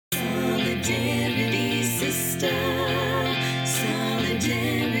sister,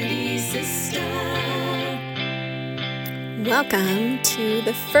 solidarity sister. Welcome to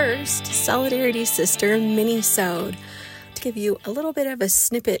the first Solidarity Sister Minisode, to give you a little bit of a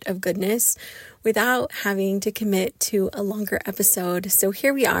snippet of goodness without having to commit to a longer episode. So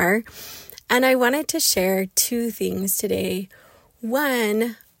here we are, and I wanted to share two things today.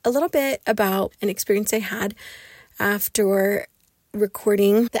 One, a little bit about an experience I had after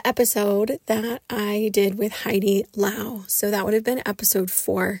recording the episode that I did with Heidi Lau. So that would have been episode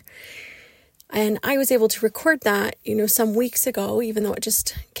 4. And I was able to record that, some weeks ago, even though it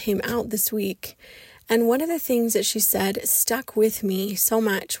just came out this week. And one of the things that she said stuck with me so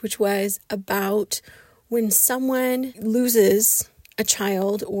much, which was about when someone loses a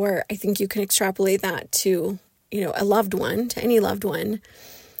child, or I think you can extrapolate that to, a loved one, to any loved one.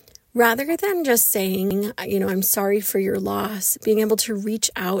 Rather than just saying, I'm sorry for your loss, being able to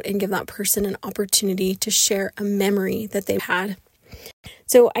reach out and give that person an opportunity to share a memory that they've had.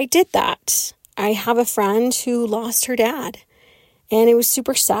 So I did that. I have a friend who lost her dad, and it was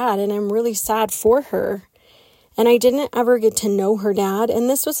super sad, and I'm really sad for her. And I didn't ever get to know her dad, and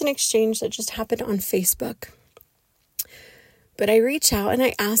this was an exchange that just happened on Facebook. But I reached out and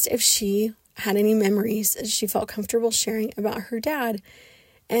I asked if she had any memories that she felt comfortable sharing about her dad.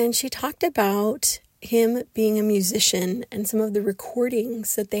 And she talked about him being a musician and some of the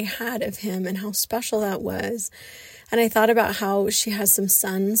recordings that they had of him and how special that was. And I thought about how she has some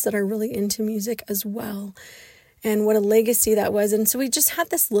sons that are really into music as well, and what a legacy that was. And so we just had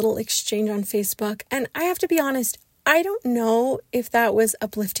this little exchange on Facebook. And I have to be honest, I don't know if that was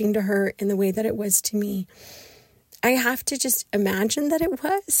uplifting to her in the way that it was to me. I have to just imagine that it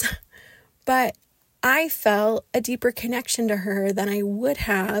was. But I felt a deeper connection to her than I would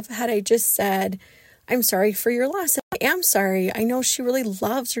have had I just said, I'm sorry for your loss. And I am sorry. I know she really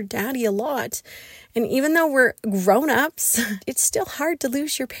loves her daddy a lot. And even though we're grown-ups, it's still hard to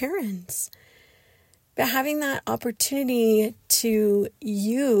lose your parents. But having that opportunity to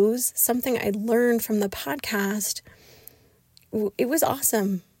use something I learned from the podcast, it was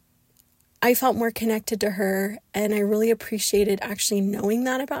awesome. I felt more connected to her, and I really appreciated actually knowing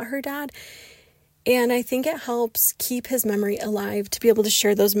that about her dad. And I think it helps keep his memory alive to be able to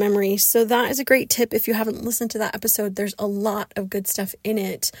share those memories. So that is a great tip. If you haven't listened to that episode, there's a lot of good stuff in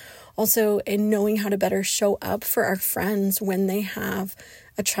it. Also, in knowing how to better show up for our friends when they have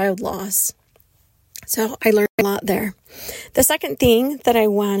a child loss. So I learned a lot there. The second thing that I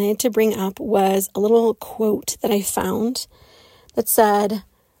wanted to bring up was a little quote that I found that said,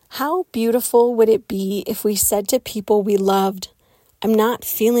 "How beautiful would it be if we said to people we loved, I'm not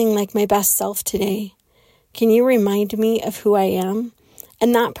feeling like my best self today. Can you remind me of who I am?"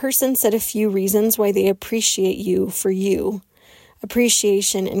 And that person said a few reasons why they appreciate you for you.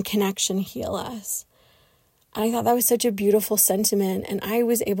 Appreciation and connection heal us. And I thought that was such a beautiful sentiment. And I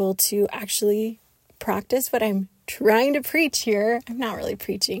was able to actually practice what I'm trying to preach here. I'm not really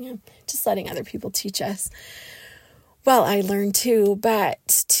preaching. I'm just letting other people teach us. Well, I learned too,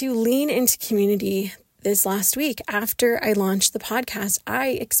 but to lean into community. This last week, after I launched the podcast, I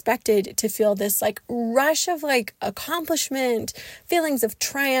expected to feel this rush of accomplishment, feelings of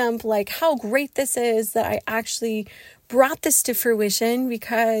triumph, how great this is that I actually brought this to fruition,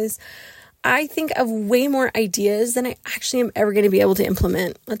 because I think of way more ideas than I actually am ever going to be able to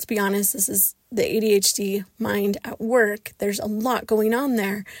implement. Let's be honest, this is the ADHD mind at work. There's a lot going on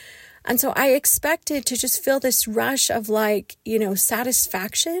there. And so I expected to just feel this rush of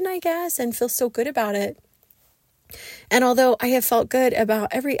satisfaction, I guess, and feel so good about it. And although I have felt good about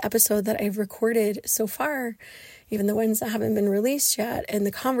every episode that I've recorded so far, even the ones that haven't been released yet, and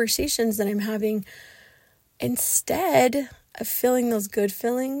the conversations that I'm having, instead of feeling those good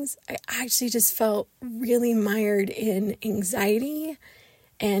feelings, I actually just felt really mired in anxiety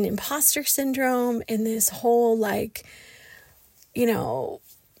and imposter syndrome, and this whole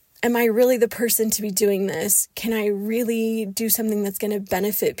am I really the person to be doing this? Can I really do something that's going to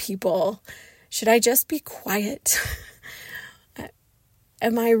benefit people? Should I just be quiet?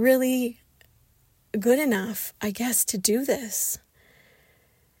 Am I really good enough, I guess, to do this?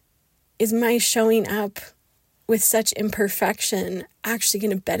 Is my showing up with such imperfection actually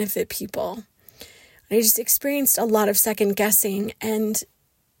going to benefit people? I just experienced a lot of second guessing, and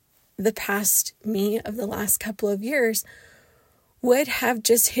the past me of the last couple of years would have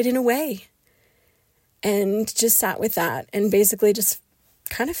just hidden away and just sat with that and basically just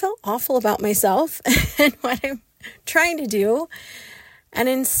kind of felt awful about myself and what I'm trying to do. And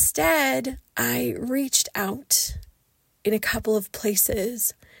instead, I reached out in a couple of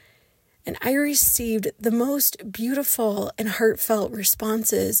places, and I received the most beautiful and heartfelt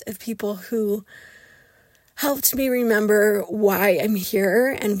responses of people who helped me remember why I'm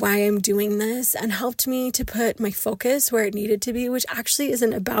here and why I'm doing this, and helped me to put my focus where it needed to be, which actually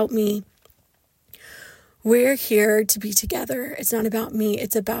isn't about me. We're here to be together. It's not about me.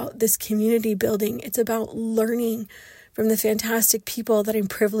 It's about this community building. It's about learning from the fantastic people that I'm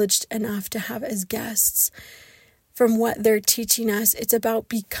privileged enough to have as guests, from what they're teaching us. It's about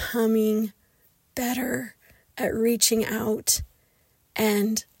becoming better at reaching out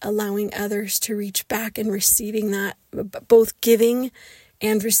and allowing others to reach back and receiving that, both giving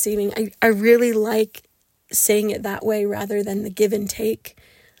and receiving. I really like saying it that way rather than the give and take.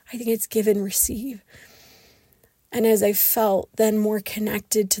 I think it's give and receive. And as I felt then more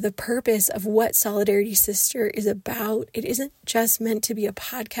connected to the purpose of what Solidarity Sister is about, it isn't just meant to be a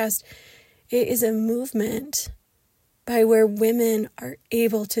podcast. It is a movement by where women are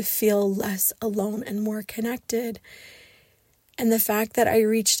able to feel less alone and more connected. And the fact that I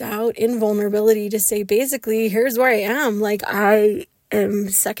reached out in vulnerability to say, basically, here's where I am. Like, I am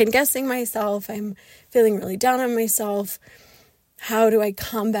second guessing myself. I'm feeling really down on myself. How do I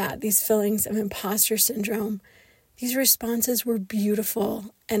combat these feelings of imposter syndrome? These responses were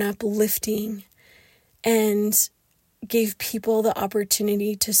beautiful and uplifting and gave people the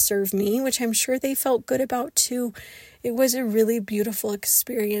opportunity to serve me, which I'm sure they felt good about too. It was a really beautiful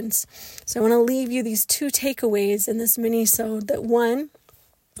experience. So I want to leave you these 2 takeaways in this mini-sode. That one,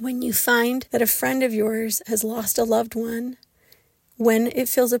 when you find that a friend of yours has lost a loved one, when it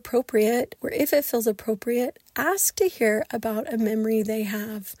feels appropriate, or if it feels appropriate, ask to hear about a memory they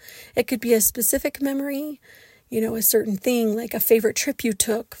have. It could be a specific memory, a certain thing, like a favorite trip you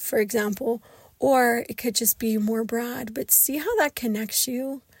took, for example, or it could just be more broad. But see how that connects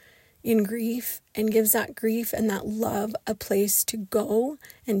you in grief and gives that grief and that love a place to go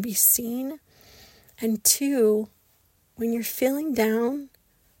and be seen. And 2, when you're feeling down,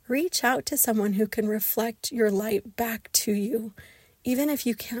 reach out to someone who can reflect your light back to you, even if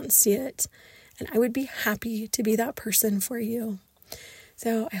you can't see it. And I would be happy to be that person for you.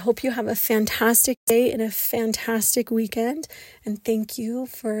 So I hope you have a fantastic day and a fantastic weekend. And thank you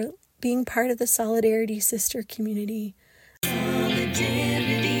for being part of the Solidarity Sister community.